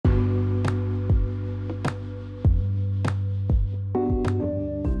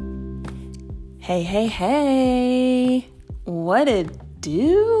Hey, hey, hey. What it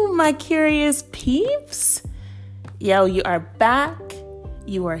do, my curious peeps? Yo, you are back.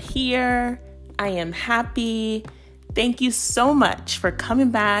 You are here. I am happy. Thank you so much for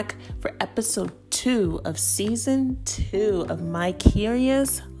coming back for episode 2 of season 2 of My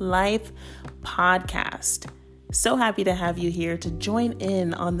Curious Life podcast. So happy to have you here to join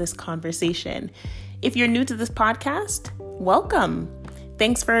in on this conversation. If you're new to this podcast, welcome.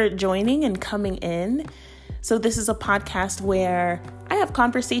 Thanks for joining and coming in. So this is a podcast where I have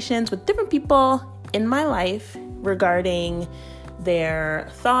conversations with different people in my life regarding their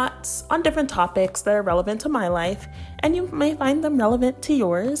thoughts on different topics that are relevant to my life, and you may find them relevant to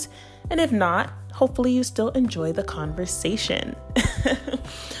yours. And if not, hopefully you still enjoy the conversation.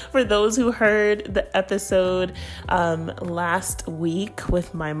 For those who heard the episode last week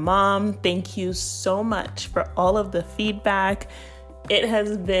with my mom, thank you so much for all of the feedback. It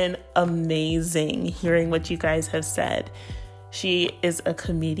has been amazing hearing what you guys have said. She is a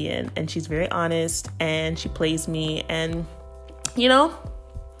comedian and she's very honest and she plays me, and you know,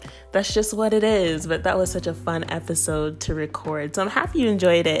 that's just what it is. But that was such a fun episode to record. So I'm happy you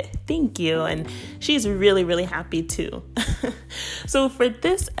enjoyed it. Thank you. And she's really, really happy too. So for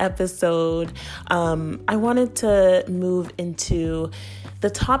this episode, I wanted to move into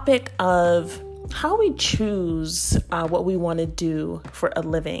the topic of how we choose what we want to do for a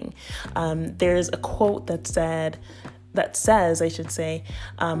living. There's a quote that says,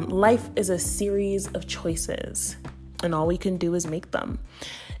 life is a series of choices, and all we can do is make them.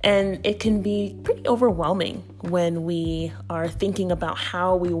 And it can be pretty overwhelming when we are thinking about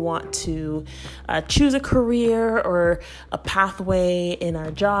how we want to choose a career or a pathway in our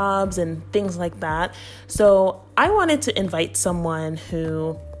jobs and things like that. So I wanted to invite someone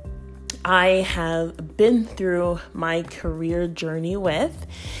who I have been through my career journey with,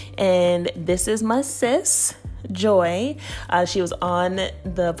 and this is my sis, Joy. She was on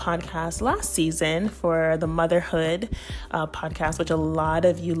the podcast last season for the motherhood podcast, which a lot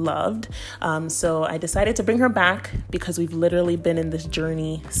of you loved. So I decided to bring her back because we've literally been in this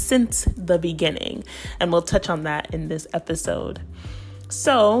journey since the beginning, and we'll touch on that in this episode.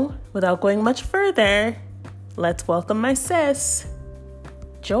 So without going much further, let's welcome my sis,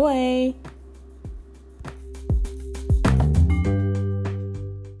 Joy.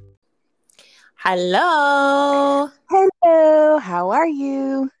 Hello. Hello, how are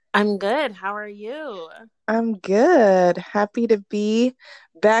you? I'm good. How are you? I'm good. Happy to be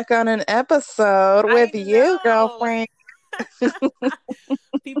back on an episode with you, girlfriend.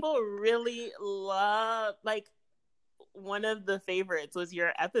 People really love, one of the favorites was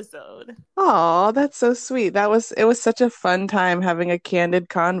your episode. Oh, that's so sweet. It was such a fun time having a candid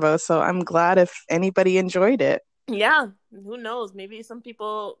convo, so I'm glad if anybody enjoyed it. Yeah, who knows? Maybe some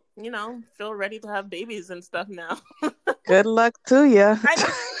people, feel ready to have babies and stuff now. Good luck to you.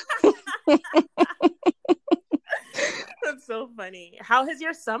 That's so funny. How has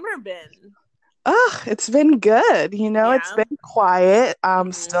your summer been? Oh, it's been good. It's been quiet.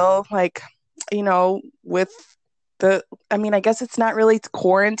 Still with I guess it's not really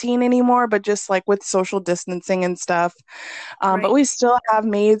quarantine anymore, but just like with social distancing and stuff. Right. But we still have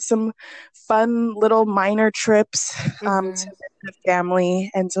made some fun little minor trips to the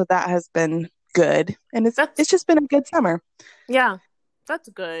family. And so that has been good. And it's just been a good summer. Yeah, that's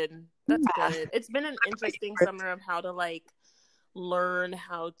good. That's good. It's been an interesting summer of how to learn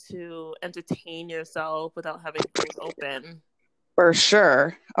how to entertain yourself without having things open. For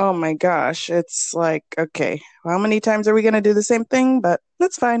sure. Oh my gosh. It's like, okay, how many times are we going to do the same thing? But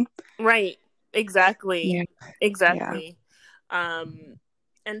that's fine. Right. Exactly. Yeah. Exactly. Yeah.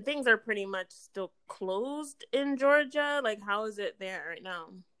 And things are pretty much still closed in Georgia. How is it there right now?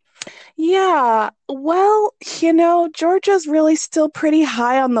 Yeah. Well, Georgia's really still pretty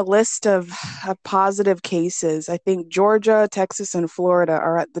high on the list of positive cases. I think Georgia, Texas, and Florida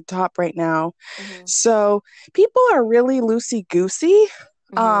are at the top right now. Mm-hmm. So people are really loosey-goosey.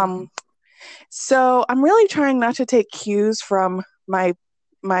 Mm-hmm. So I'm really trying not to take cues from my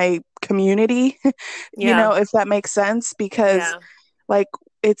community, if that makes sense, because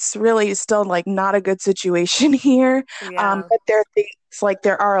it's really still not a good situation here. Yeah. But there are things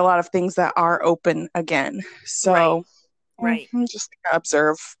there are a lot of things that are open again. So right. I'm just gonna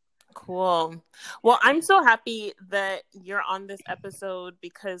observe. Cool. Well, I'm so happy that you're on this episode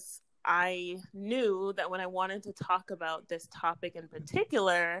because I knew that when I wanted to talk about this topic in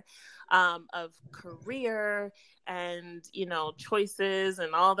particular, of career and, choices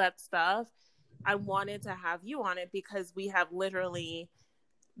and all that stuff, I wanted to have you on it because we have literally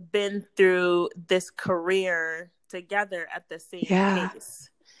been through this career together at the same pace.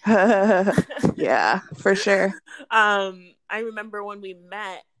 Yeah, for sure. I remember when we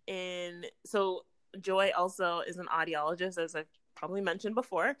met so Joy also is an audiologist, as I've probably mentioned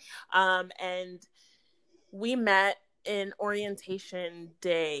before. And we met in orientation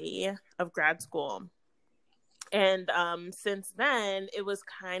day of grad school. And since then, it was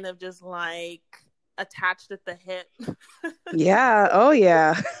kind of just like attached at the hip. Yeah. Oh,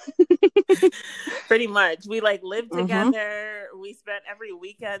 yeah. Pretty much. We like lived Mm-hmm. together. We spent every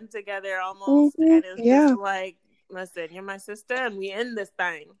weekend together almost. Mm-hmm. And it was just Yeah. like, listen, you're my sister and we in this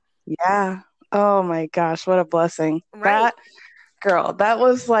thing. Yeah. Oh my gosh, what a blessing. Right. That girl, that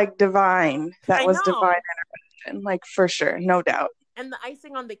was like divine. That I was divine know. intervention, like for sure, no doubt. And the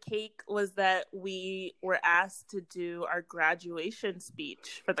icing on the cake was that we were asked to do our graduation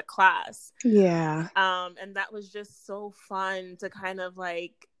speech for the class. Yeah. And that was just so fun to kind of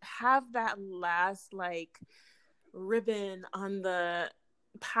like have that last like ribbon on the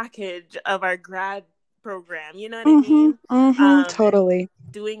package of our grad program. You know what I Mm-hmm. mean? Mm-hmm. And Totally.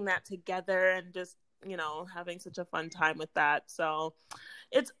 doing that together and just, having such a fun time with that. So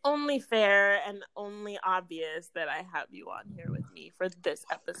it's only fair and only obvious that I have you on here with me for this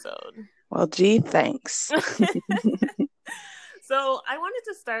episode. Well, gee, thanks. So I wanted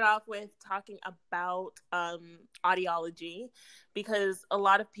to start off with talking about audiology, because a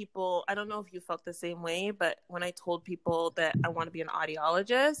lot of people, I don't know if you felt the same way, but when I told people that I want to be an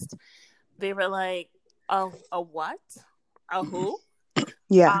audiologist, they were like, "Oh, a what? A who?"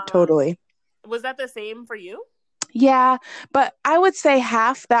 Yeah, Um, totally. was that the same for you? Yeah, but I would say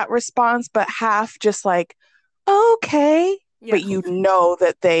half that response, but half just like, okay. Yeah. But you know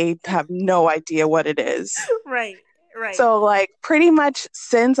that they have no idea what it is. Right. Right. So, like, pretty much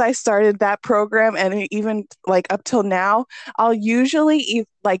since I started that program and even like up till now, I'll usually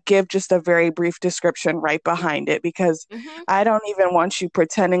like give just a very brief description right behind it because Mm-hmm. I don't even want you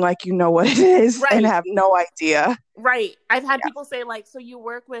pretending like you know what it is and Right. have no idea. Right. I've had Yeah. people say like, so you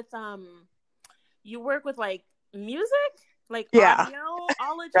work with like music, like Yeah.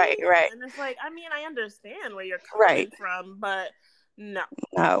 audioology, Right. Right. and it's like, I mean, I understand where you're Right. coming from, but no,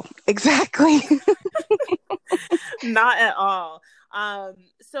 No. Exactly. not at all.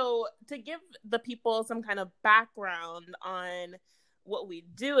 So to give the people some kind of background on what we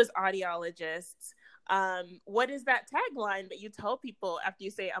do as audiologists, what is that tagline that you tell people after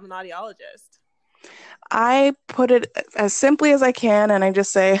you say I'm an audiologist? I put it as simply as I can, and I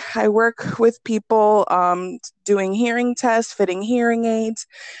just say I work with people doing hearing tests, fitting hearing aids,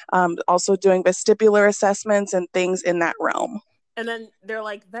 also doing vestibular assessments and things in that realm. And then they're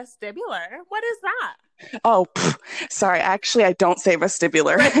like, vestibular? What is that? Oh, sorry. Actually, I don't say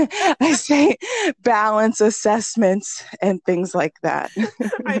vestibular. I say balance assessments and things like that.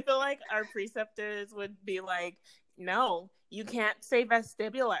 I feel like our preceptors would be like, no, you can't say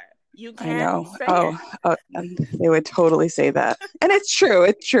vestibular. You I can't know. say it. Oh, they would totally say that. And it's true.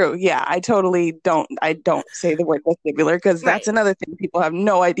 It's true. Yeah, I don't say the word vestibular because that's Right. another thing. People have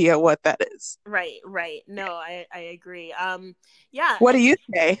no idea what that is. Right. No, I agree. Yeah, What do and you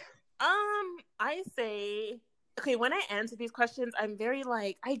say? I say, okay, when I answer these questions, I'm very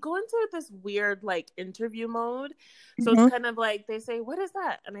like, I go into this weird like interview mode. So it's Mhm. kind of like they say, what is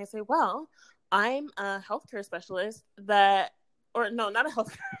that? And I say, well, I'm a healthcare specialist that, or no, not a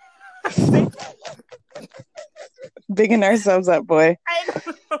healthcare. Bigging ourselves up, boy. I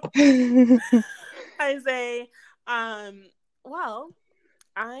know. I say, well,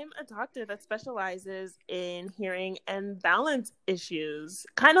 I'm a doctor that specializes in hearing and balance issues.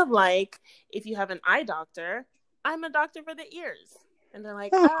 Kind of like if you have an eye doctor, I'm a doctor for the ears. And they're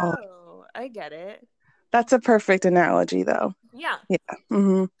like, Oh, oh, I get it. that's a perfect analogy, though. Yeah. Yeah.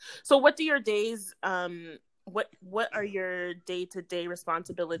 Hmm. So what do your days what are your day-to-day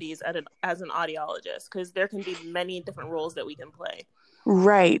responsibilities as an audiologist? Because there can be many different roles that we can play.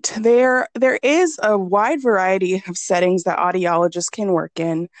 Right. There is a wide variety of settings that audiologists can work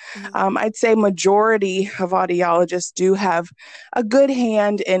in. Mm-hmm. I'd say majority of audiologists do have a good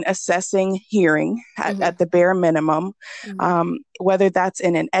hand in assessing hearing Mm-hmm. at the bare minimum, Mm-hmm. whether that's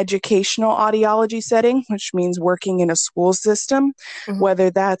in an educational audiology setting, which means working in a school system, Mm-hmm. whether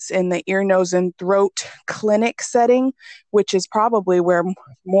that's in the ear, nose, and throat clinic setting, which is probably where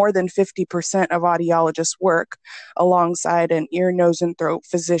more than 50% of audiologists work, alongside an ear, nose, and throat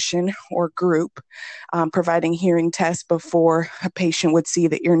physician or group, providing hearing tests before a patient would see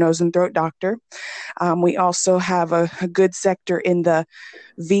the ear, nose, and throat doctor. We also have a good sector in the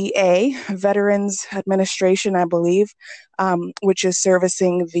VA, Veterans Administration, I believe, which is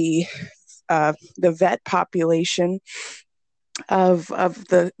servicing the vet population of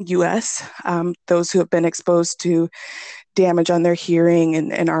the U.S., those who have been exposed to damage on their hearing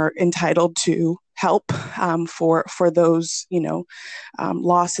and are entitled to help for those,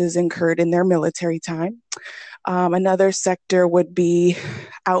 losses incurred in their military time. Another sector would be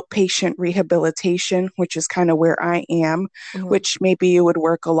outpatient rehabilitation, which is kind of where I am, Mhm. which maybe you would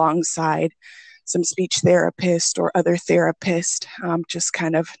work alongside some speech therapist or other therapist, just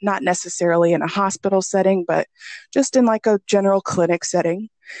kind of not necessarily in a hospital setting, but just in like a general clinic setting.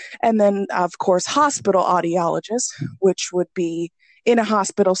 And then, of course, hospital audiologists, which would be in a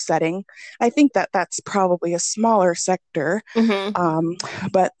hospital setting. I think that that's probably a smaller sector, Mhm. um,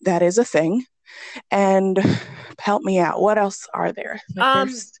 but that is a thing. And help me out. What else are there? Like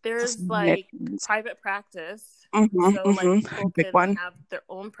there's There's some like names. private practice. Mm-hmm, So like mm-hmm. people Big can one. have their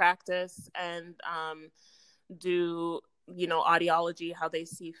own practice and do, audiology how they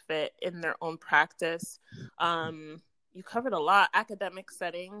see fit in their own practice. Um, you covered a lot. Academic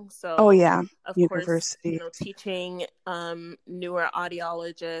setting. Oh So yeah, of course, university. teaching newer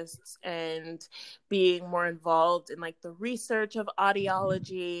audiologists and being more involved in like the research of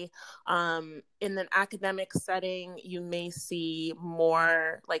audiology. In an academic setting, you may see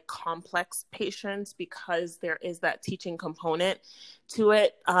more like complex patients because there is that teaching component to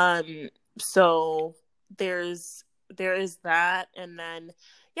it. So there is that, and then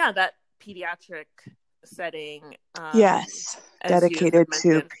that pediatric setting, Yes, as you had dedicated to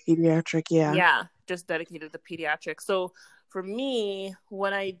mentioned. pediatric. Yeah, Yeah, just dedicated to pediatrics. So for me,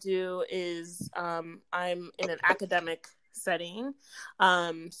 what I do is I'm in an academic setting.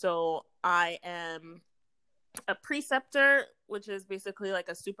 So I am a preceptor, which is basically like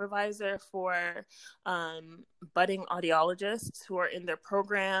a supervisor for budding audiologists who are in their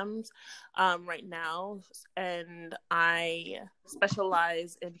programs right now. And I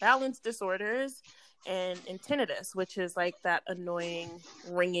specialize in balance disorders and in tinnitus, which is like that annoying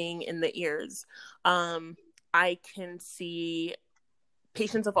ringing in the ears. I can see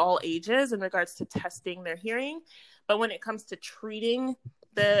patients of all ages in regards to testing their hearing, but when it comes to treating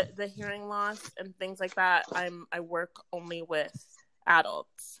the hearing loss and things like that, I work only with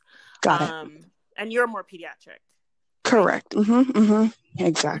adults. got it. And you're more pediatric, right? Correct. Mm-hmm, mm-hmm. Mm-hmm.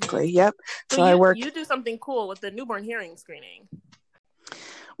 Exactly. Yep. So So I work. you do something cool with the newborn hearing screening.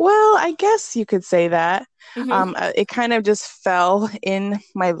 Well, I guess you could say that. Mm-hmm. It kind of just fell in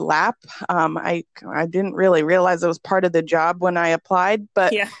my lap. I didn't really realize it was part of the job when I applied,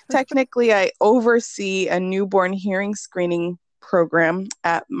 but Yeah. technically, I oversee a newborn hearing screening program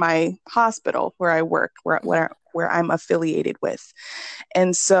at my hospital where I work, where I'm affiliated with.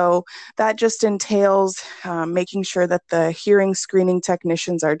 And so that just entails making sure that the hearing screening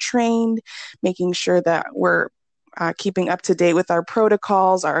technicians are trained, making sure that we're keeping up to date with our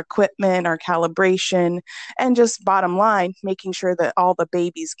protocols, our equipment, our calibration, and just bottom line, making sure that all the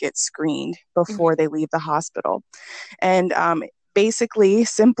babies get screened before Mm-hmm. they leave the hospital. And basically,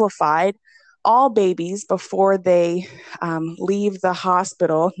 simplified, all babies before they leave the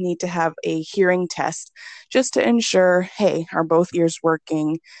hospital need to have a hearing test just to ensure, hey, are both ears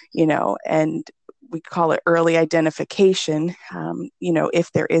working, and we call it early identification,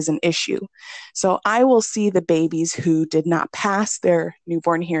 if there is an issue. So I will see the babies who did not pass their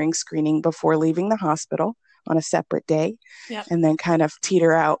newborn hearing screening before leaving the hospital on a separate day, Yep. and then kind of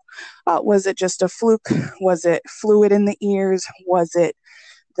teeter out. Was it just a fluke? Was it fluid in the ears? Was it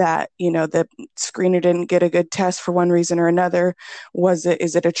that the screener didn't get a good test for one reason or another? Is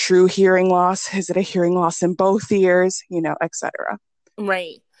it a true hearing loss? Is it a hearing loss in both ears, etc.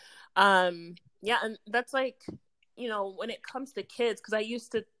 Right. Yeah, and that's like, when it comes to kids, because I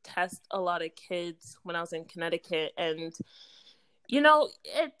used to test a lot of kids when I was in Connecticut, and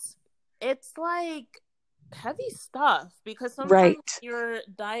it's like heavy stuff because sometimes Right. you're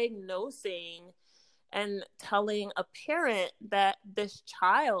diagnosing and telling a parent that this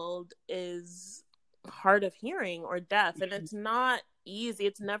child is hard of hearing or deaf, and it's not easy.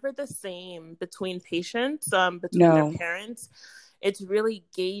 It's never the same between patients, between their No, parents. It's really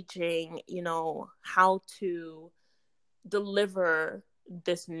gauging, how to deliver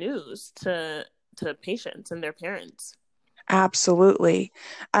this news to patients and their parents. absolutely.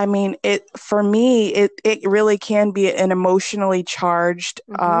 I mean, it for me, it really can be an emotionally charged,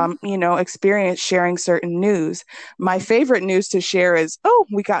 Mm-hmm. experience sharing certain news. My Mm-hmm. favorite news to share is, oh,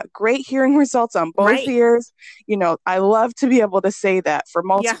 we got great hearing results on both Right. ears. I love to be able to say that for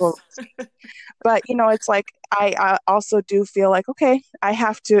multiple. Yes. But it's like I also do feel like, okay, I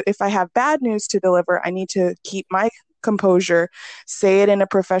have to, if I have bad news to deliver, I need to keep my composure, say it in a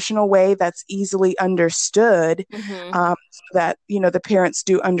professional way that's easily understood, Mm-hmm. so that the parents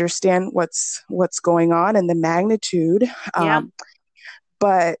do understand what's going on and the magnitude. Yeah.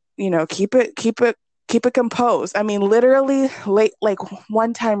 But keep it keep it composed. I mean, literally late, like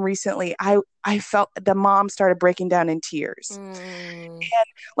one time recently, I felt the mom started breaking down in tears. Mm.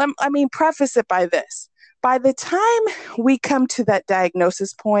 I mean, preface it by this. By the time we come to that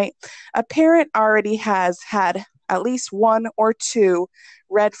diagnosis point, a parent already has had at least one or two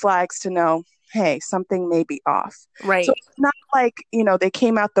red flags to know, hey, something may be off. So Right. it's not like, they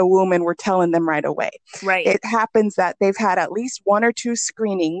came out the womb and we're telling them right away. Right. It happens that they've had at least one or two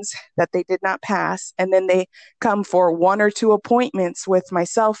screenings that they did not pass, and then they come for one or two appointments with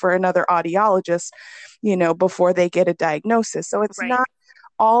myself or another audiologist, before they get a diagnosis. So it's Right. not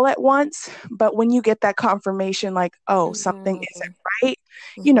all at once, but when you get that confirmation, like, oh, something isn't Mhm. right,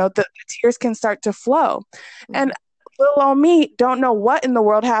 Mhm. the tears can start to flow. And Mhm. little old me, don't know what in the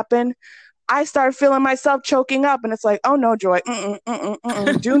world happened. I started feeling myself choking up, and it's like, oh no, Joy,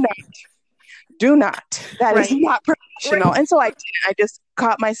 do not, do not. That is Right. not professional. Right. And so I did. I just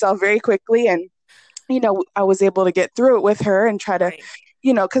caught myself very quickly, and I was able to get through it with her and try to, Right.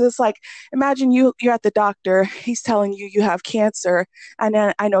 because it's like, imagine you're at the doctor, he's telling you you have cancer. And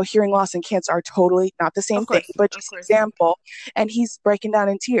then I know hearing loss and cancer are totally not the same Of thing, course. but Of just course. example. And he's breaking down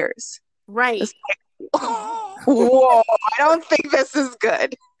in tears. Right. It's like, whoa, I don't think this is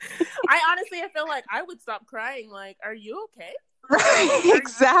good. I feel like I would stop crying. Like, are you okay? Right, Are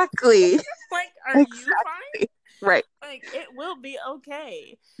exactly. like, are you fine? Exactly. Right. Like, it will be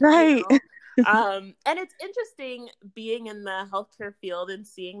okay, you Right. know? And it's interesting being in the healthcare field and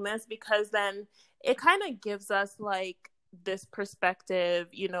seeing this, because then it kind of gives us like this perspective,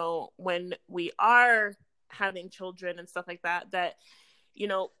 when we are having children and stuff like that, that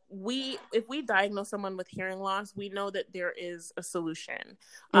if we diagnose someone with hearing loss, we know that there is a solution.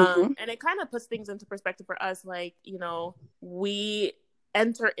 Mm-hmm. And it kind of puts things into perspective for us. Like, we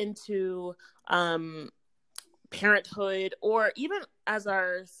enter into parenthood, or even as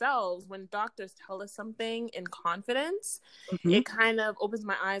ourselves, when doctors tell us something in confidence, Mm-hmm. it kind of opens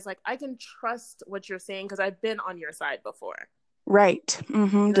my eyes. Like, I can trust what you're saying because I've been on your side before. Right. Mm-hmm. You know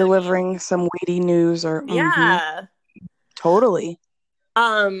what I mean? Delivering some weighty news or Yeah. totally.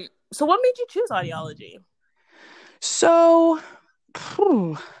 So what made you choose audiology? So,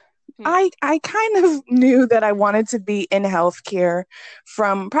 phew, I kind of knew that I wanted to be in healthcare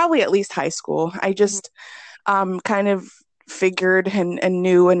from probably at least high school. I just kind of figured and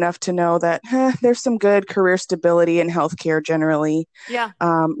knew enough to know that there's some good career stability in healthcare generally. Yeah,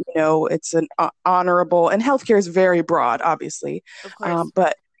 It's an honorable, and healthcare is very broad, obviously. of course.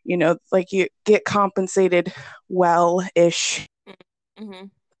 But like you get compensated well-ish. Mm-hmm.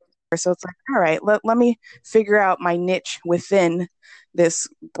 So it's like, all right, let me figure out my niche within this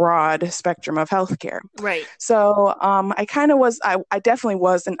broad spectrum of healthcare. Right. So I definitely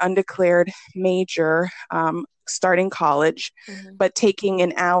was an undeclared major starting college, Mm-hmm. but taking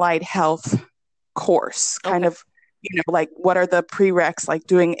an allied health course, kind Okay. of, like what are the prereqs, like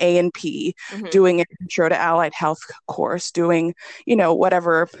doing A&P, Mm-hmm. doing an intro to allied health course, doing,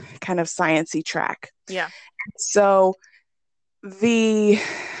 whatever kind of sciencey track. Yeah. So the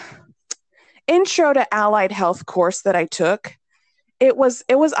intro to allied health course that I took, it was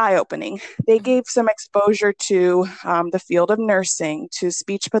eye-opening. They gave some exposure to the field of nursing, to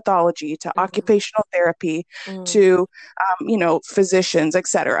speech pathology, to occupational therapy, to physicians,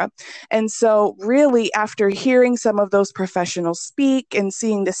 etc. And so really, after hearing some of those professionals speak and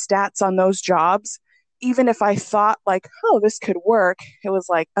seeing the stats on those jobs, even if I thought like, oh, this could work, it was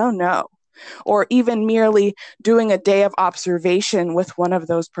like, oh no. Or even merely doing a day of observation with one of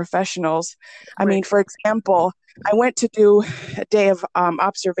those professionals. I mean, for example, I went to do a day of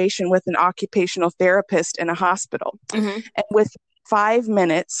observation with an occupational therapist in a hospital. Mm-hmm. And with 5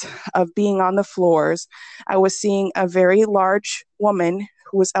 minutes of being on the floors, I was seeing a very large woman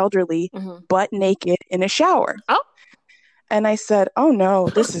who was elderly, butt naked in a shower. Oh. And I said, oh no,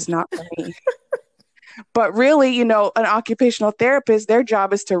 this is not for me. But really, an occupational therapist, their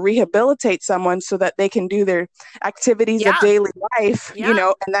job is to rehabilitate someone so that they can do their activities of daily life,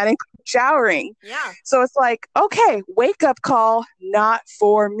 and that includes showering. Yeah. So it's like, okay, wake up call, not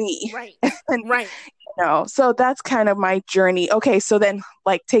for me. Right. And, right. So that's kind of my journey. Okay, so then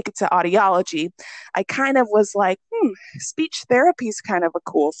like take it to audiology. I kind of was like, speech therapy is kind of a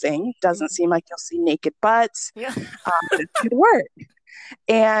cool thing. Doesn't seem like you'll see naked butts. Yeah. But it could work.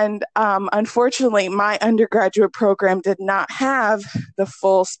 And unfortunately, my undergraduate program did not have the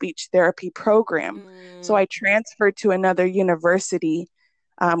full speech therapy program. So I transferred to another university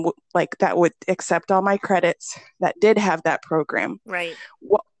like that would accept all my credits that did have that program. Right.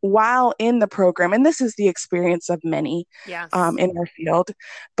 while in the program, and this is the experience of many Yes. in our field,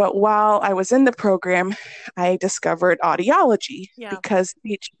 but while I was in the program, I discovered audiology Yeah. because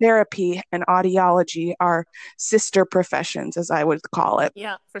speech therapy and audiology are sister professions, as I would call it.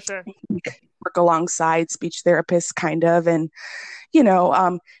 Yeah, for sure. We work alongside speech therapists, kind of, and you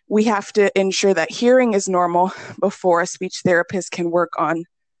know, we have to ensure that hearing is normal before a speech therapist can work on,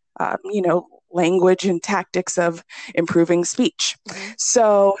 language and tactics of improving speech. Mm-hmm.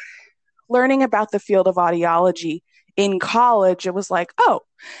 So, learning about the field of audiology in college, it was like, oh,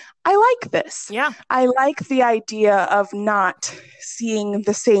 I like this. Yeah. I like the idea of not seeing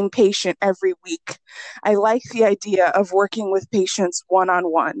the same patient every week. I like the idea of working with patients one on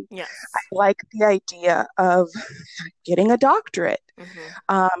one. I Yes. like the idea of getting a doctorate.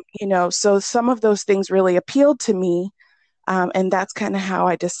 Mm-hmm. So some of those things really appealed to me. And that's kind of how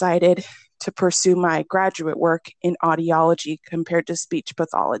I decided to pursue my graduate work in audiology compared to speech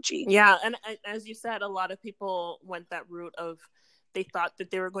pathology. Yeah, and as you said, a lot of people went that route of they thought that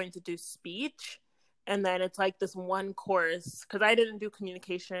they were going to do speech, and then it's like this one course because I didn't do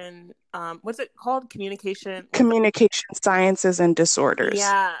communication. What's it called? Communication sciences and disorders.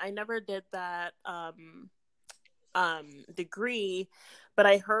 Yeah, I never did that degree, but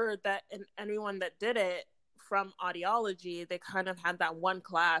I heard that anyone that did it from audiology, they kind of had that one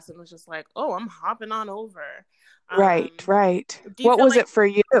class and was just like, oh, I'm hopping on over. Right. Do you What feel was like, it for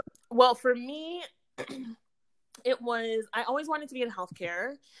you? well, for me, I always wanted to be in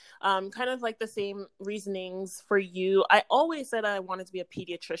healthcare, kind of like the same reasonings for you. I always said I wanted to be a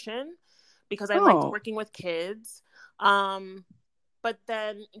pediatrician because I liked working with kids. But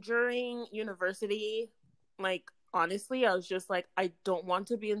then during university, like, honestly, I was just like, I don't want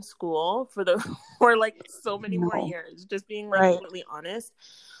to be in school for like so many more years, just being like completely honest.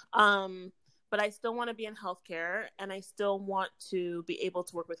 But I still want to be in healthcare and I still want to be able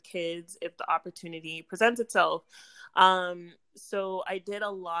to work with kids if the opportunity presents itself. So I did a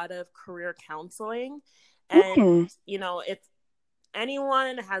lot of career counseling and, if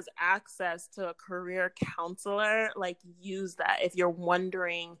anyone has access to a career counselor, like use that if you're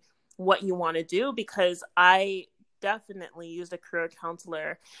wondering what you want to do, because I definitely used a career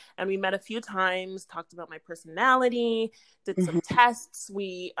counselor and we met a few times, talked about my personality, did some tests.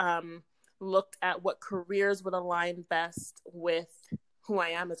 We looked at what careers would align best with who I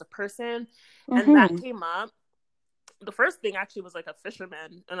am as a person. And that came up. The first thing actually was like a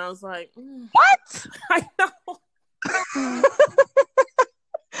fisherman. And I was like, what? I know.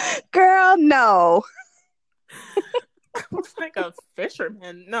 Girl, no. I was like, a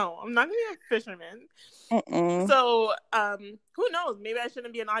fisherman? No, I'm not going to be a fisherman. Mm-mm. So, who knows? Maybe I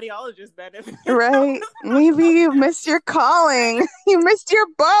shouldn't be an audiologist then. Right. Maybe you missed your calling. You missed your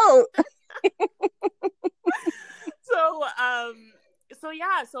boat. So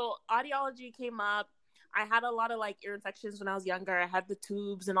audiology came up. I had a lot of like ear infections when I was younger. I had the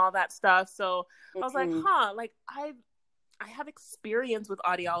tubes and all that stuff. So I was like, like I have experience with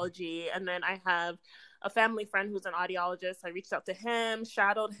audiology. And then I have a family friend who's an audiologist. I reached out to him,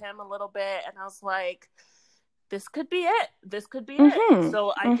 shadowed him a little bit, and I was like, this could be it. This could be it.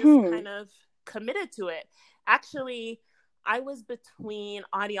 So I just kind of committed to it. Actually, I was between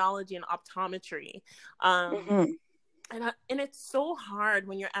audiology and optometry. And it's so hard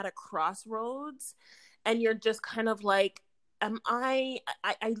when you're at a crossroads and you're just kind of like, I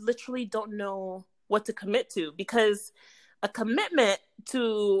literally don't know what to commit to, because a commitment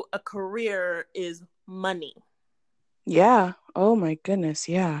to a career is money. Yeah. Oh my goodness.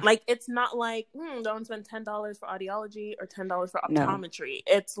 Yeah. Like, it's not like, do I want to spend $10 for audiology or $10 for optometry?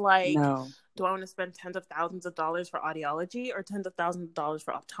 No. It's like, do I want to spend tens of thousands of dollars for audiology or tens of thousands of dollars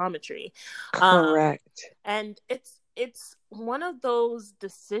for optometry? Correct. And it's one of those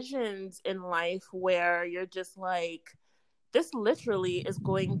decisions in life where you're just like, this literally is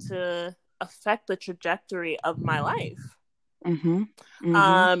going to affect the trajectory of my life.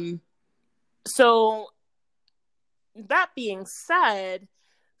 So that being said,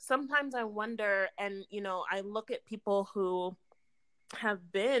 sometimes I wonder, and I look at people who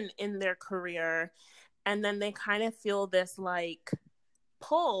have been in their career and then they kind of feel this like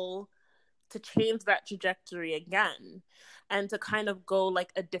pull to change that trajectory again and to kind of go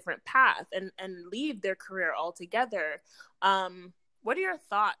like a different path and leave their career altogether. What are your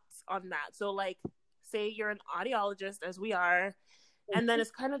thoughts on that? So like, say you're an audiologist, as we are, and then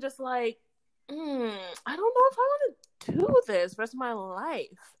it's kind of just like, I don't know if I want to do this the rest of my life.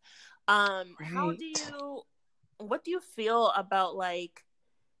 What do you feel about like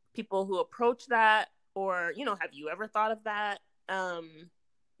people who approach that, or, have you ever thought of that? What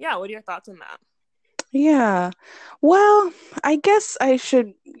are your thoughts on that? Yeah. Well, I guess I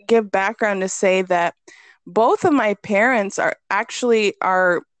should give background to say that both of my parents are actually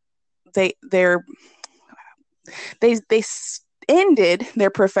are they're they ended their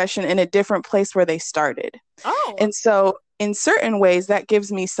profession in a different place where they started. Oh, And so in certain ways that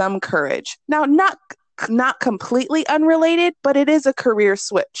gives me some courage. Now, not completely unrelated, but it is a career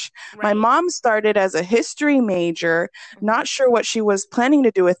switch. My right. mom started as a history major, Hmm. not sure what she was planning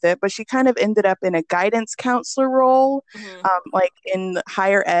to do with it, but she kind of ended up in a guidance counselor role, Hmm. like in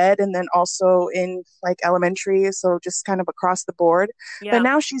higher ed and then also in like elementary, so just kind of across the board. But Yeah.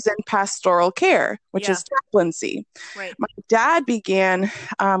 now she's in pastoral care, which Yeah. is chaplaincy. Right. My dad began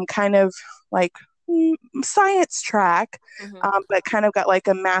kind of like science track, Hmm. but kind of got like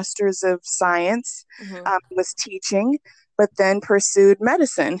a master's of science, Hmm. was teaching, but then pursued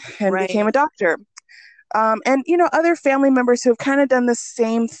medicine and became a Right. doctor. And, other family members who have kind of done the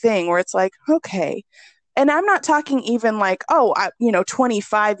same thing where it's like, okay. And I'm not talking even like, oh,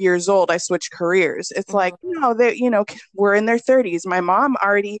 25 years old, I switched careers. It's like, Hmm. they, we're in their 30s. My mom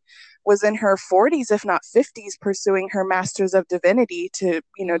already was in her 40s, if not 50s, pursuing her master's of divinity to,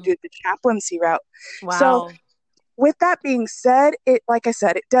 Hmm. do the chaplaincy route. So Wow. with that being said, like I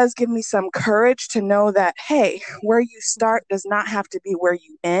said, it does give me some courage to know that, hey, where you Mhm. start does not have to be where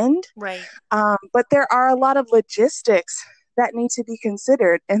you end. Right. But there are a lot of logistics that need to be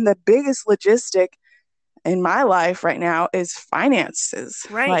considered. And the biggest logistic in my life right now is finances.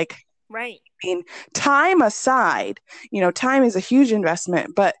 Right. Like, Right. I mean, time aside, time is a huge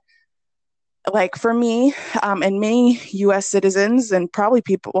investment, but like for me, and many U.S. citizens, and probably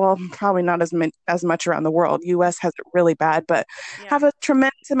people, well, probably not as much around the world. U.S. has it really bad, but Yeah. have a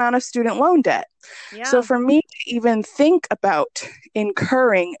tremendous amount of student loan debt. So Yeah. for me to even think about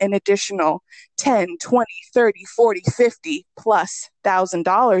incurring an additional Hmm. 10, 20, 30, 40, 50 plus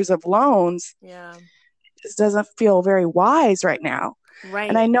 $1,000 of loans Yeah. just doesn't feel very wise right now.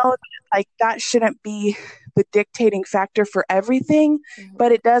 And I Right. know that, like that shouldn't be the dictating factor for everything, but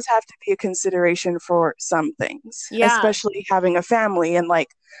Hmm. it does have to be a consideration for some things, Yeah. especially having a family and like,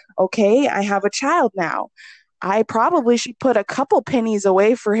 okay, I have a child now. I probably should put a couple pennies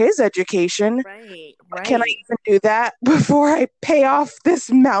away for his education. Right. Can I Right. even do that before I pay off this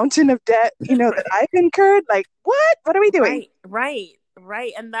mountain of debt, that Right. I've incurred? Like, what? What are we doing? Right. Right.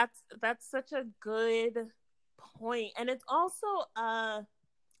 Right. And that's such a good point. And it's also a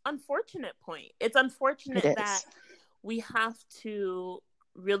unfortunate point. It's It unfortunate that is. we have to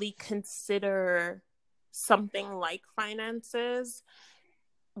really consider something like finances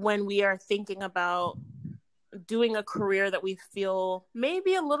when we are thinking about doing a career that we feel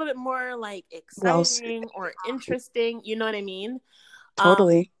maybe a little bit more like Well said. exciting or interesting, you know what I mean? um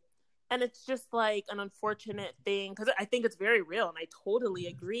Totally. and it's just like an unfortunate thing because I think it's very real, and I totally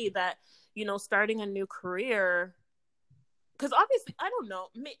agree that starting a new career, because obviously I don't know,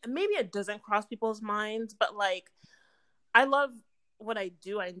 maybe it doesn't cross people's minds, but like I love what I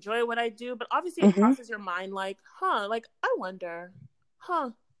do, I enjoy what I do, but obviously it Hmm. crosses your mind like, like I wonder,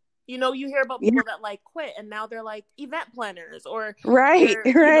 huh, you hear about Yeah. people that like quit and now they're like event planners, or Right.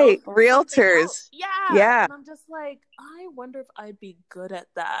 they're Right. something else. Realtors. Yeah, Yeah. and I'm just like, I wonder if I'd be good at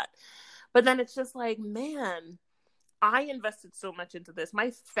that. But then it's just like, man, I invested so much into this,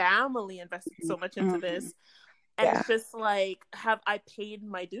 my family invested so much into Hmm. this, and Yeah. it's just like, have I paid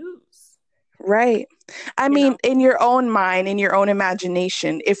my dues? Right. I you mean, know in your own mind, in your own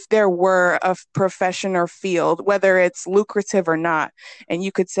imagination, if there were a profession or field, whether it's lucrative or not, and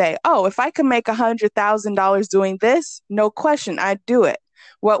you could say, oh, if I could make $100,000 doing this, no question, I'd do it.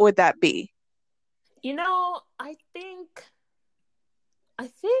 What would that be? I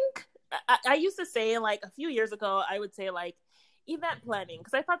think I used to say, like, a few years ago, I would say like event planning,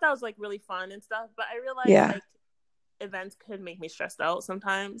 because I thought that was like really fun and stuff. But I realized Yeah. like events could make me stressed out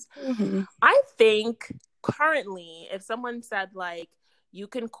sometimes. Hmm. I think currently, if someone said like you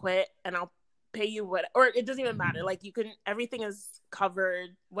can quit and I'll pay you what, or it doesn't even matter, like you can, everything is covered,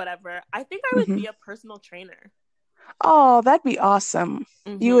 whatever. I think I would Hmm. be a personal trainer. Oh, that'd be awesome.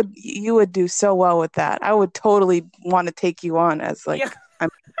 You Mm-hmm. would you would do so well with that. I would totally want to take you on as like Yeah. I'm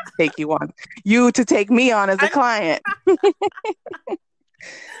take you on. You to take me on as a I client.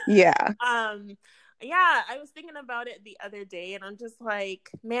 Yeah. Um, yeah, I was thinking about it the other day, and I'm just like,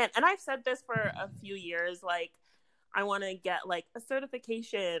 man, and I've said this for a few years, like, I want to get like a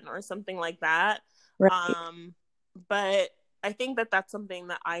certification or something like that. Right. Um, but I think that that's something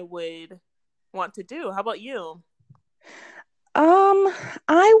that I would want to do. How about you? Um,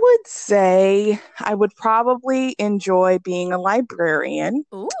 I would say I would probably enjoy being a librarian.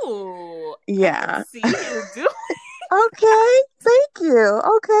 Ooh, I can Yeah. see you do. Okay. Thank you.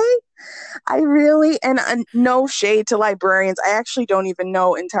 Okay. I really, and no shade to librarians. I actually don't even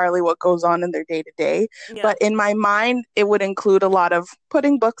know entirely what goes on in their day to day. Yeah. But in my mind, it would include a lot of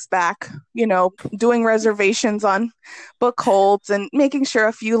putting books back, doing reservations on book holds and making sure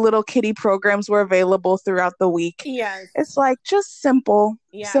a few little kiddie programs were available throughout the week. Yes. It's like just simple,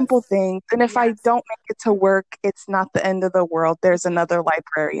 Yes. simple things. And if I Yes. don't make it to work, it's not the end of the world. There's another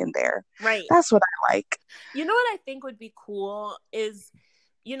librarian there. Right. That's what I like. You know what I think would be cool is,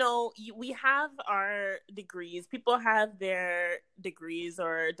 we have our degrees. People have their degrees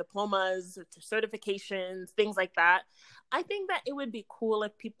or diplomas or certifications, things like that. I think that it would be cool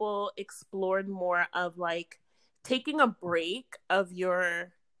if people explored more of like taking a break of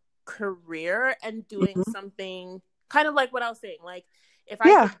your career and doing Mhm. something kind of like what I was saying. Like if I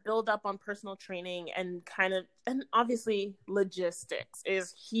Yeah, could build up on personal training and and obviously logistics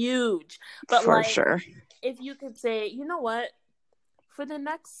is huge, but for like sure. if you could say, you know what, for the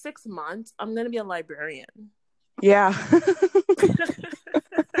next 6 months, I'm going to be a librarian. Yeah.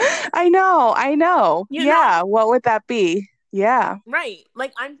 I know. I know. You know? Yeah. What would that be? Yeah. Right.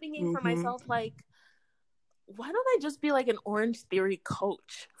 Like, I'm thinking for Hmm. myself, like, why don't I just be like an Orange Theory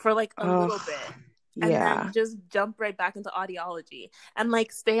coach for like a Oh, little bit and then yeah. just jump right back into audiology and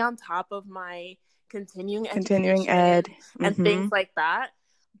like stay on top of my continuing Continuing education ed. and Hmm. things like that.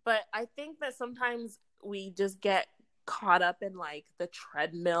 But I think that sometimes we just get caught up in like the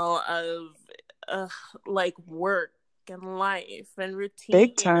treadmill of like work and life and routine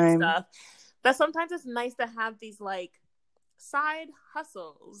Big and time. stuff, that sometimes it's nice to have these like side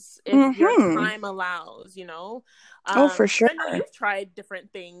hustles if your Hmm. time allows, Oh, for because sure. I know you've tried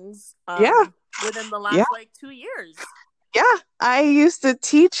different things Yeah. within the Yeah. last like 2 years. Yeah. I used to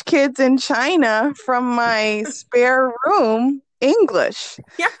teach kids in China from my spare room English.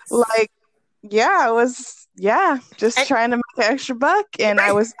 Yes. Like, yeah, I was, yeah, just And trying to make an extra buck. And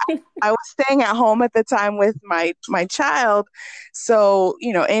I was right. I was staying at home at the time with my child. So,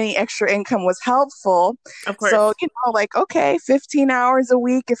 any extra income was helpful. Of So, course. like, okay, 15 hours a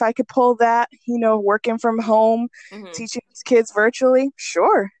week, if I could pull that, working from home, Hmm. teaching these kids virtually,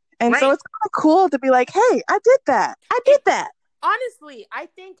 sure. And so Right. it's kind of cool to be like, hey, I did that. I did It that. honestly, I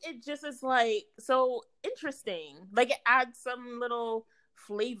think it just is like so interesting. Like it adds some little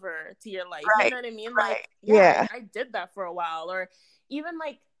flavor to your life. You Right. know what I mean? Like, Right. yeah, Yeah. I did that for a while. Or even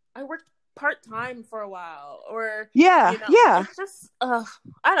like I worked part time for a while. Or, Yeah. Yeah. it's just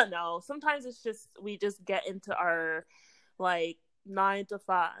I don't know. Sometimes it's just we just get into our like 9 to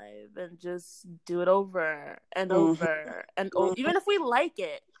 5 and just do it over and Mhm. over and over. Mhm. Even if we like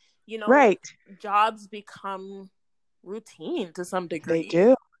it, you know, Right. jobs become routine to some They degree.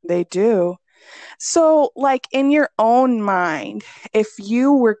 do. They do. So, like in your own mind, if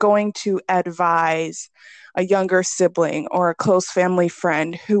you were going to advise a younger sibling or a close family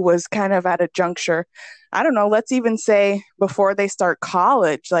friend who was kind of at a juncture, I don't know, let's even say before they start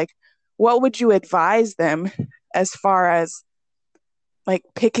college, like what would you advise them as far as like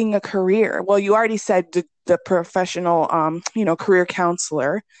picking a career? Well, you already said the professional, career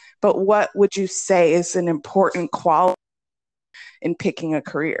counselor, but what would you say is an important quality in picking a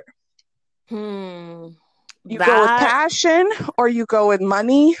career? Hmm. You go with That passion or you go with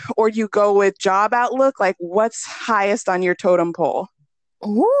money or you go with job outlook? Like what's highest on your totem pole?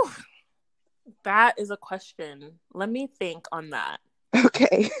 ooh, that is a question. Let me think on that.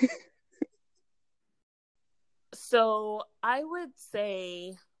 Okay. So I would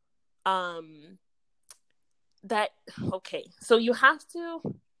say um that okay. So you have to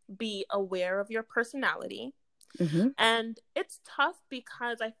be aware of your personality. Hmm. And it's tough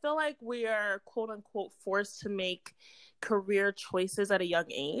because I feel like we are quote unquote forced to make career choices at a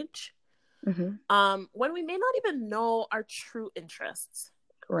young age. Hmm. When we may not even know our true interests.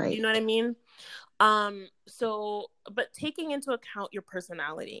 Do you Right. know what I mean? So but taking into account your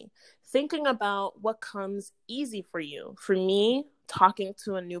personality, thinking about what comes easy for you. For me, talking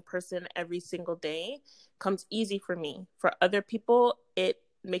to a new person every single day comes easy for me. For other people, it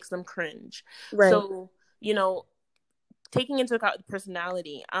makes them cringe. Right. So, taking into account the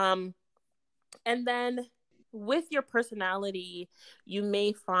personality. And then with your personality, you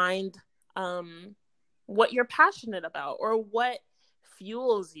may find um, what you're passionate about or what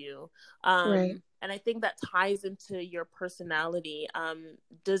fuels you. Right. And I think that ties into your personality.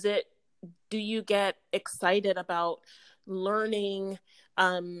 Does it, do you get excited about learning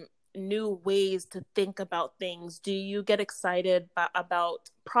new ways to think about things? Do you get excited about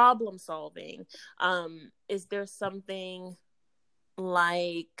problem solving? Is there something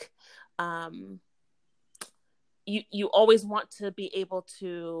like um you always want to be able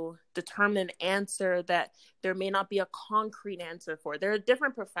to determine an answer that there may not be a concrete answer for. There are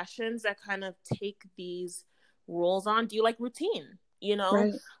different professions that kind of take these roles on. Do you like routine? You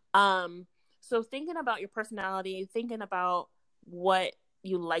know? Right. So thinking about your personality, thinking about what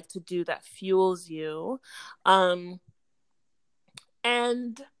you like to do that fuels you.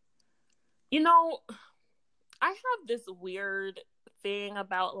 And, you know, I have this weird thing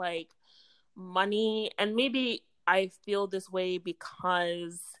about like money, and maybe I feel this way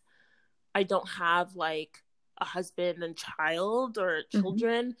because I don't have like a husband and child or Hmm.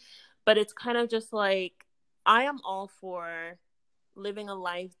 children, but it's kind of just like I am all for living a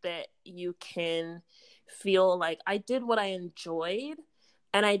life that you can feel like I did what I enjoyed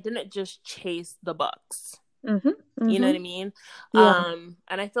and I didn't just chase the bucks. Hmm. You know Hmm. what I mean? Yeah.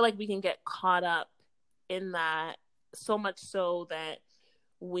 And I feel like we can get caught up in that so much so that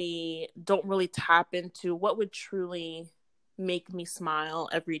we don't really tap into what would truly make me smile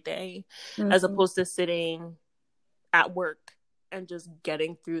every day, as Hmm. opposed to sitting at work and just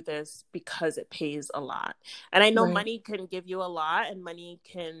getting through this because it pays a lot. And I know Right. money can give you a lot, and money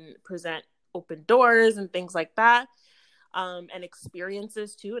can present open doors and things like that, and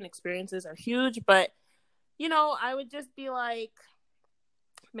experiences too. And experiences are huge, but I would just be like,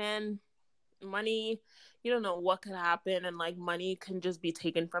 man, money, you don't know what could happen, and like money can just be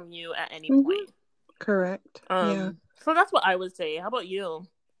taken from you at any Hmm. point. Correct. Yeah. So that's what I would say. How about you?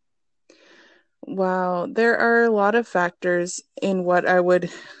 Wow, there are a lot of factors in what I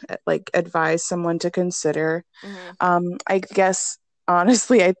would like advise someone to consider. Hmm. I guess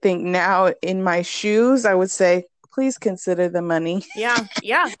honestly, I think now in my shoes, I would say please consider the money. Yeah,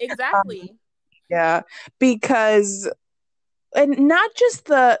 yeah, Um, exactly. yeah, because and not just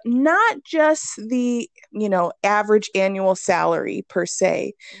the average annual salary per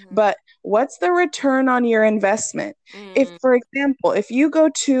se, Hmm. but what's the return on your investment? If, Mm, for example, if you go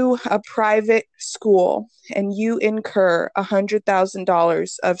to a private school and you incur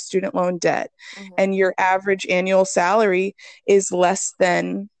 $100,000 of student loan debt hmm. and your average annual salary is less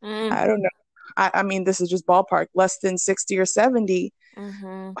than, Mm, I don't know, I mean this is just ballpark, less than 60 or 70,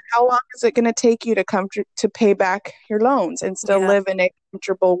 hmm. how long is it going to take you to pay back your loans and still Yeah, live in a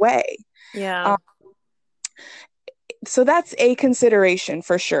comfortable way? yeah. Um, so that's a consideration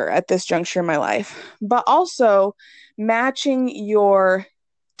for sure at this juncture in my life. But also matching your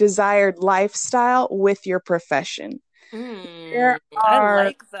desired lifestyle with your profession. There I are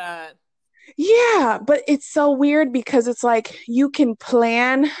like that. Yeah, but it's so weird because it's like you can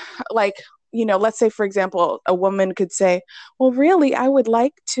plan, like, let's say, for example, a woman could say, well, really, I would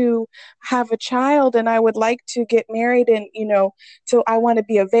like to have a child and I would like to get married, and, so I want to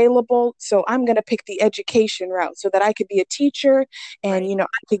be available. So I'm going to pick the education route so that I could be a teacher and, Right.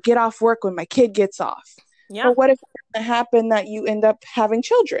 I could get off work when my kid gets off. Yeah. But what if it doesn't happen that you end up having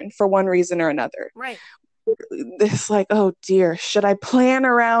children for one reason or another? Right. It's like, oh dear, should I plan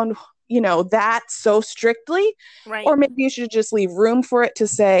around, that so strictly? Right. Or maybe you should just leave room for it to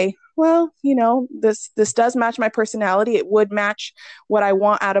say, well, this does match my personality. It would match what I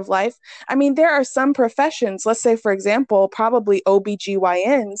want out of life. I mean, there are some professions, let's say, for example, probably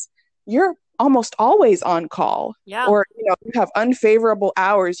OBGYNs, you're almost always on call. Yeah. Or, you have unfavorable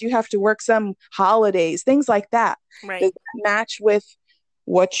hours. You have to work some holidays, things like that. Right. Does that match with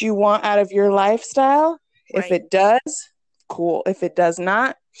what you want out of your lifestyle? If Right. it does, cool. If it does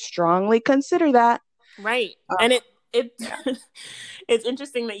not, strongly consider that. Right. Uh, And it yeah. it's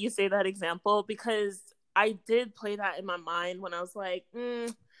interesting that you say that example, because I did play that in my mind when I was like,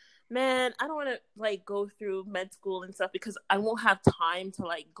 man, I don't want to like go through med school and stuff because I won't have time to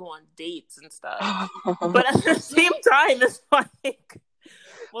like go on dates and stuff. But at the same time, it's like,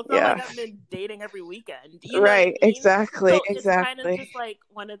 well, it's not like Yeah. I've been dating every weekend. You know what I Right. mean? Exactly. So it's kind of Exactly. just like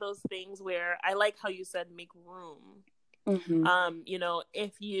one of those things where I like how you said make room. Hmm.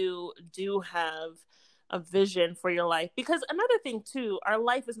 If you do have a vision for your life, because another thing too, our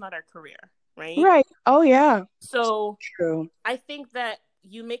life is not our career, right? Right. Oh, yeah. So True. I think that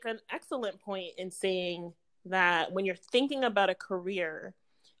you make an excellent point in saying that when you're thinking about a career,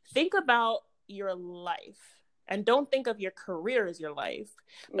 think about your life, and don't think of your career as your life,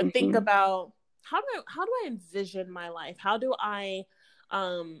 but think Hmm. about how do I envision my life? How do I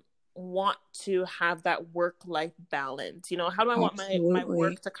um want to have that work life balance? How do I want my Absolutely.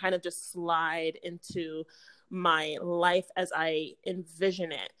 work to kind of just slide into my life as I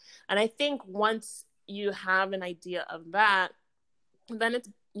envision it? And I think once you have an idea of that, then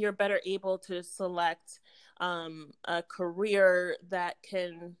you're better able to select a career that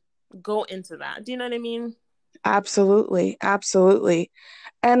can go into that. Do you know what I mean? Absolutely. Absolutely.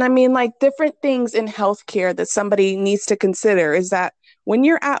 And I mean, like different things in healthcare that somebody needs to consider is that when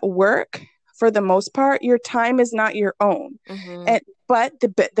you're at work, for the most part, your time is not your own. Mm-hmm. And but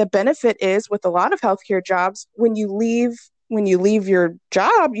the benefit is with a lot of healthcare jobs, when you leave your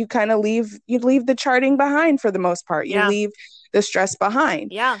job, you leave the charting behind for the most part. You Yeah. leave the stress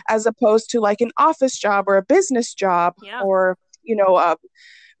behind, Yeah. as opposed to like an office job or a business job Yeah. or a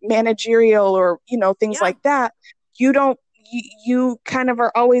managerial or things Yeah. like that. You don't you kind of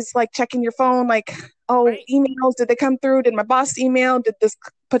are always like checking your phone, like, oh, Right. emails, did they come through, did my boss email, did this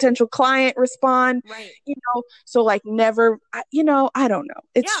potential client respond, Right. so like never, I don't know,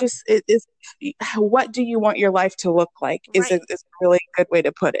 it's Yeah. just it is, what do you want your life to look like Right. is a really good way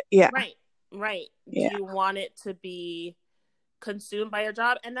to put it. Yeah. Right. Right. Do Yeah. you want it to be consumed by your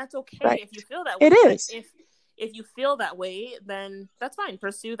job? And that's okay Right. if you feel that It way. Like is. if you feel that way, then that's fine.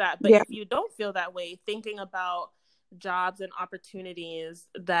 Pursue that. But Yeah. if you don't feel that way, thinking about jobs and opportunities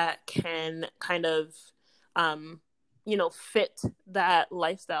that can kind of fit that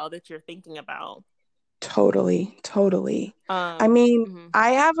lifestyle that you're thinking about. Totally, totally. I Um mean, mhm,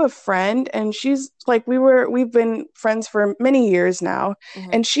 I have a friend and she's like we've been friends for many years now, mhm,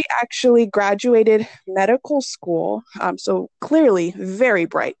 and she actually graduated medical school. So clearly mhm. very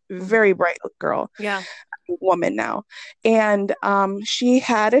bright girl, Yeah. woman now. And she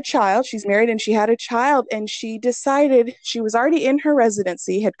had a child. She's married and she had a child, and she decided she was already in her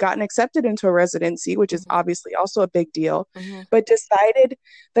residency, had gotten accepted into a residency, which is Mhm, obviously also a big deal, mhm. but decided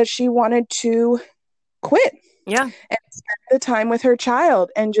that she wanted to quit Yeah. and spend the time with her child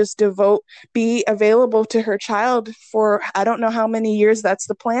and just be available to her child for, I don't know how many years that's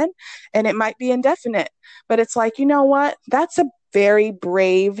the plan, and it might be indefinite. But it's like, you know what? That's a very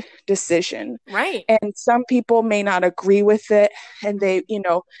brave decision. Right. And some people may not agree with it. And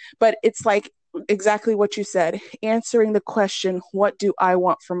Mhm. but it's like exactly what you said, answering the question, what do I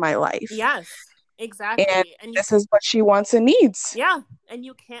want for my life? Yes. And Exactly. And this is what she wants and needs. yeah, and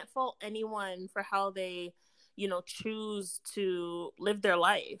you can't fault anyone for how they, choose to live their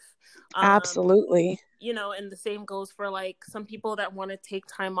life. Absolutely. And the same goes for like some people that want to take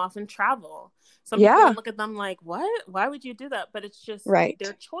time off and travel. Some people Yeah. will look at them like, "What? Why would you do that?" But it's just their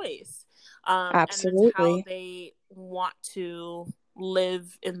Right. choice. And that's how Absolutely. they want to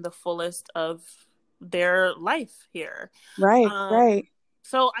live in the fullest of their life here. Right. Right.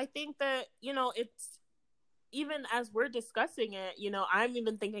 So I think that, it's even as we're discussing it, I'm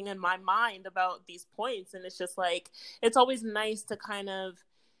even thinking in my mind about these points. And it's just like, it's always nice to kind of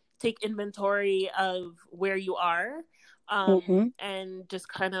take inventory of where you are, Mm-hmm. and just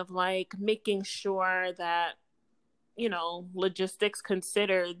kind of like making sure that, logistics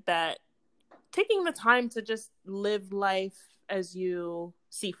considered, that taking the time to just live life as you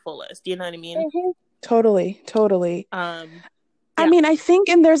see fullest. You know what I mean? Mm-hmm. Totally. Totally. Um, I yeah. mean, I think,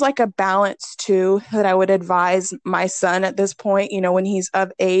 and there's like a balance too that I would advise my son at this point, when he's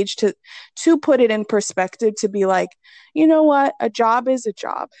of age, to put it in perspective, to be like, you know what, a job is a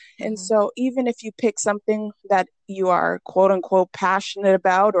job. And Mm-hmm. so even if you pick something that you are quote unquote passionate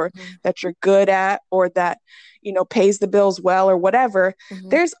about, or Mm-hmm. that you're good at, or that, pays the bills well or whatever, Mm-hmm.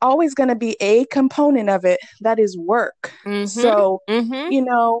 there's always going to be a component of it that is work. Mm-hmm. So, Mm-hmm. you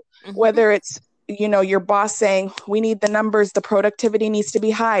know, Mm-hmm. whether it's your boss saying we need the numbers, the productivity needs to be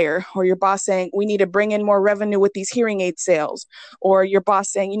higher, or your boss saying we need to bring in more revenue with these hearing aid sales, or your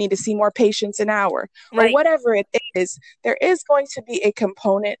boss saying you need to see more patients an hour, or Right. whatever it is, there is going to be a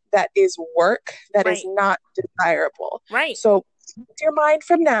component that is work that is Right. not desirable. Right. So keep your mind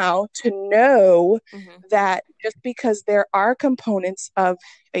from now to know Mm-hmm. that just because there are components of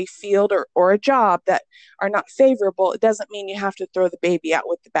a field or a job that are not favorable, it doesn't mean you have to throw the baby out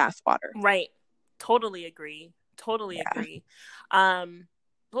with the bathwater. Right. Totally agree. Totally Yeah. agree. Um,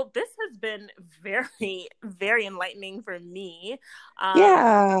 well, this has been very, very enlightening for me.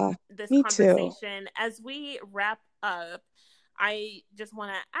 Yeah, This me too. conversation. As we wrap up, I just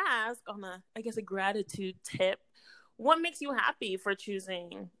want to ask on I guess, a gratitude tip. What makes you happy for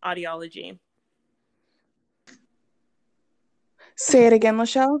choosing audiology? Say it again,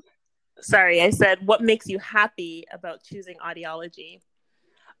 Lachelle. Sorry, I said, what makes you happy about choosing audiology?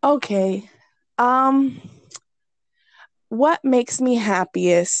 Okay. Um, what makes me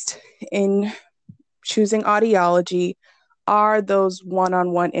happiest in choosing audiology are those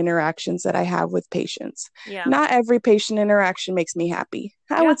one-on-one interactions that I have with patients. Yeah. Not every patient interaction makes me happy.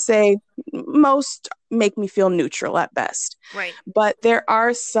 I Yeah. would say most make me feel neutral at best. Right. But there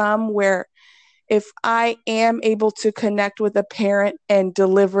are some where if I am able to connect with a parent and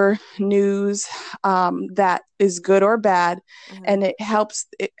deliver news that is good or bad, Mm-hmm. and it helps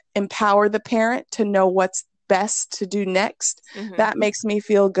empower the parent to know what's best to do next. That makes me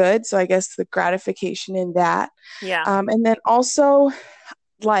feel good. So I guess the gratification in that. Yeah. And then also,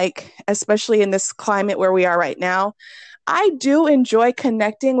 like, especially in this climate where we are right now, I do enjoy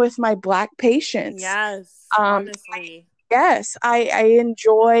connecting with my Black patients. Yes, honestly. Yes, I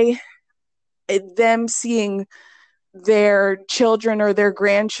enjoy them seeing their children or their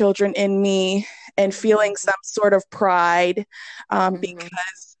grandchildren in me and feeling some sort of pride,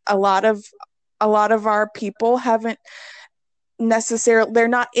 because a lot of our people haven't necessarily, they're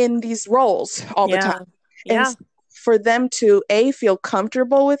not in these roles all the time. Yeah. And for them to feel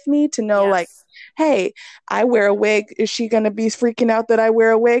comfortable with me, to know like, hey, I wear a wig. Is she going to be freaking out that I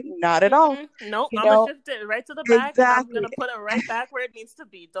wear a wig? Not at all. Nope. I'm going to shift it right to the back. And I'm going to put it right back where it needs to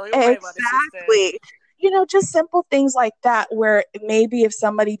be. Don't even worry about it, sister. You know, just simple things like that, where maybe if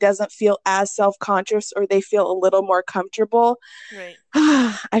somebody doesn't feel as self-conscious or they feel a little more comfortable, right.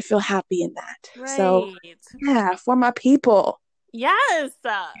 I feel happy in that. Right. So, yeah, for my people. Yes.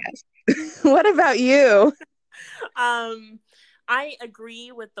 What about you? I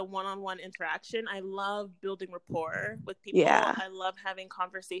agree with the one-on-one interaction. I love building rapport with people. Yeah. I love having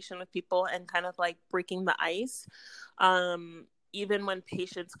conversation with people and kind of like breaking the ice. Even when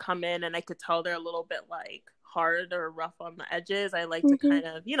patients come in and I could tell they're a little bit like hard or rough on the edges, I like to kind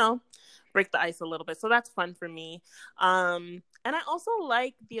of, you know, break the ice a little bit. So that's fun for me. And I also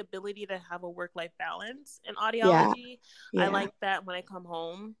like the ability to have a work-life balance in audiology. Yeah. I like that when I come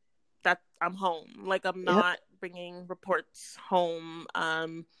home, that I'm home. Like I'm not bringing reports home.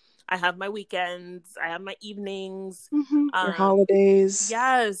 I have my weekends. I have my evenings. Your holidays.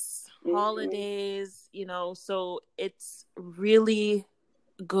 Yes. Holidays, you know, so it's really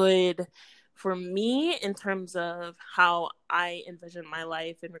good for me in terms of how I envision my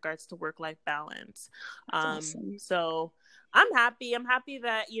life in regards to work-life balance. Awesome. So I'm happy. I'm happy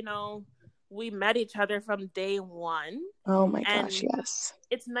that, you know, we met each other from day one. Oh my gosh, yes.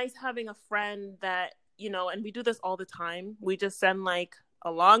 It's nice having a friend that, you know, and we do this all the time. We just send like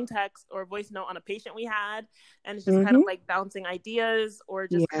a long text or voice note on a patient we had, and it's just kind of like bouncing ideas or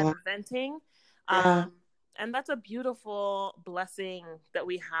just kind of venting. And that's a beautiful blessing that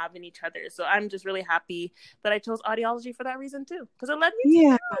we have in each other. So I'm just really happy that I chose audiology for that reason too, because it led me to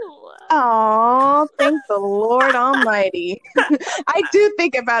you. Oh, thank the Lord Almighty. I do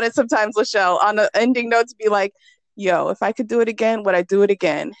think about it sometimes, Lachelle, on the ending notes, be like, yo, if I could do it again, would I do it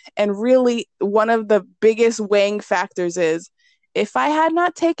again? And really, one of the biggest weighing factors is, if I had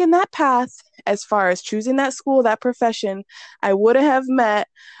not taken that path, as far as choosing that school, that profession, I wouldn't have met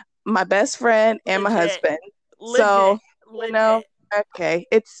my best friend and my husband. So, you know, okay,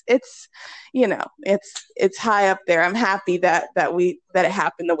 it's you know, it's high up there. I'm happy that it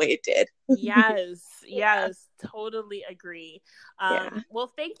happened the way it did. Yes, totally agree.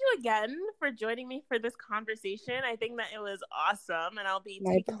 Well, thank you again for joining me for this conversation. I think that it was awesome, and I'll be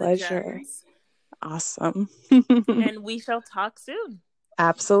my pleasure. Awesome. And we shall talk soon.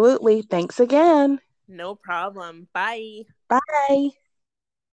 Absolutely. Thanks again. No problem. Bye. Bye.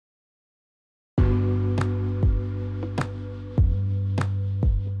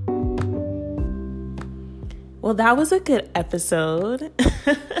 Well, that was a good episode.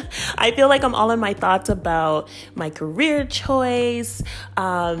 I feel like I'm all in my thoughts about my career choice,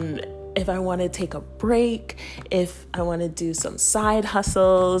 if I want to take a break, if I want to do some side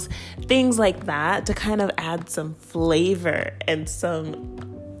hustles, things like that to kind of add some flavor and some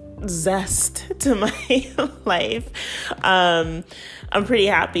zest to my life. I'm pretty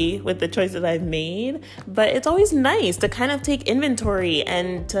happy with the choices I've made, but it's always nice to kind of take inventory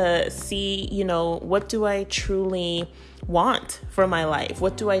and to see, you know, what do I truly want for my life?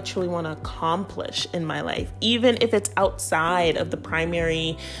 What do I truly want to accomplish in my life? Even if it's outside of the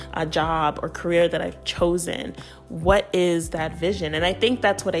primary job or career that I've chosen, what is that vision? And I think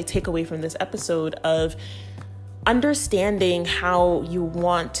that's what I take away from this episode of understanding how you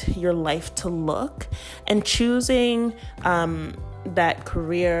want your life to look and choosing that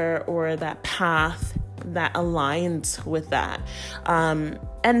career or that path that aligns with that,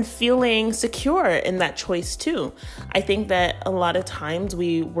 and feeling secure in that choice too. I think that a lot of times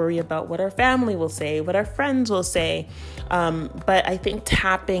we worry about what our family will say, what our friends will say, but I think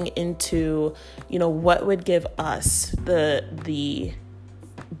tapping into, you know, what would give us the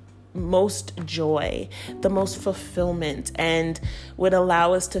most joy, the most fulfillment, and would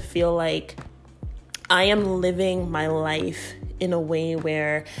allow us to feel like I am living my life in a way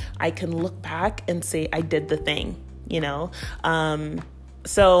where I can look back and say I did the thing, you know?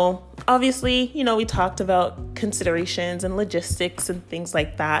 So obviously, we talked about considerations and logistics and things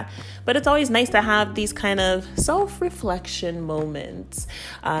like that, but it's always nice to have these kind of self-reflection moments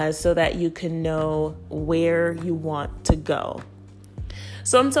so that you can know where you want to go.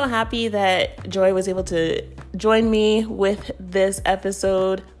 So I'm so happy that Joy was able to join me with this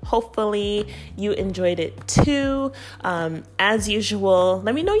episode. Hopefully you enjoyed it too. As usual,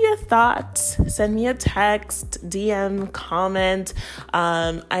 let me know your thoughts. Send me a text, DM, comment.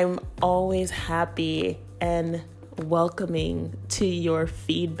 I'm always happy and welcoming to your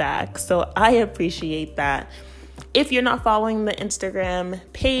feedback. So I appreciate that. If you're not following the Instagram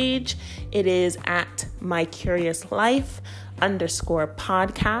page, it is at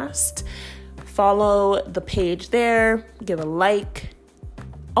mycuriouslife_podcast. Follow the page there, give a like.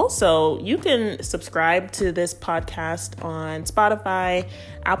 Also, you can subscribe to this podcast on Spotify,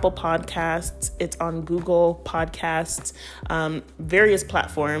 Apple Podcasts. It's on Google Podcasts, various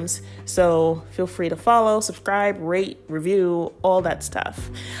platforms. So feel free to follow, subscribe, rate, review, all that stuff.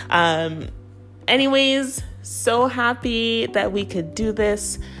 Anyways, so happy that we could do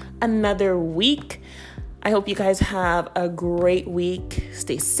this another week. I hope you guys have a great week.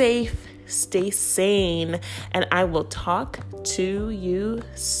 Stay safe, stay sane, and I will talk to you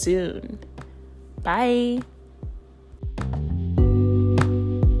soon. Bye.